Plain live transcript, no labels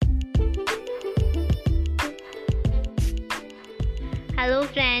Hello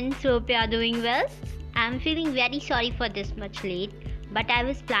friends, hope you are doing well. I'm feeling very sorry for this much late, but I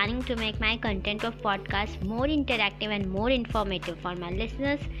was planning to make my content of podcast more interactive and more informative for my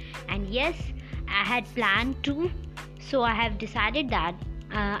listeners. And yes, I had planned to, so I have decided that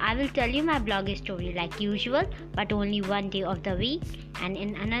I will tell you my blog story like usual, but only one day of the week. And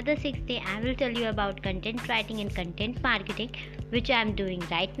in another 6 days, I will tell you about content writing and content marketing, which I am doing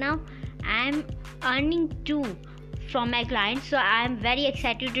right now. I am earning too from my clients, so I am very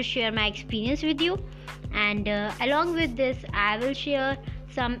excited to share my experience with you. And along with this, I will share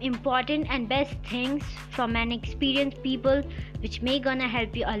some important and best things from an experienced people, which may gonna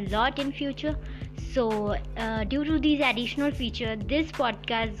help you a lot in future. So due to these additional features, this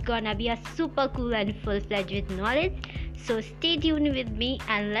podcast is gonna be a super cool and full-fledged with knowledge. So stay tuned with me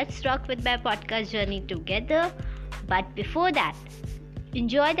and let's rock with my podcast journey together. But before that,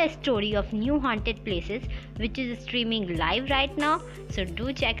 enjoy the story of New Haunted Places, which is streaming live right now. So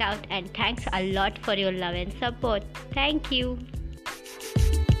do check out, and thanks a lot for your love and support. Thank you.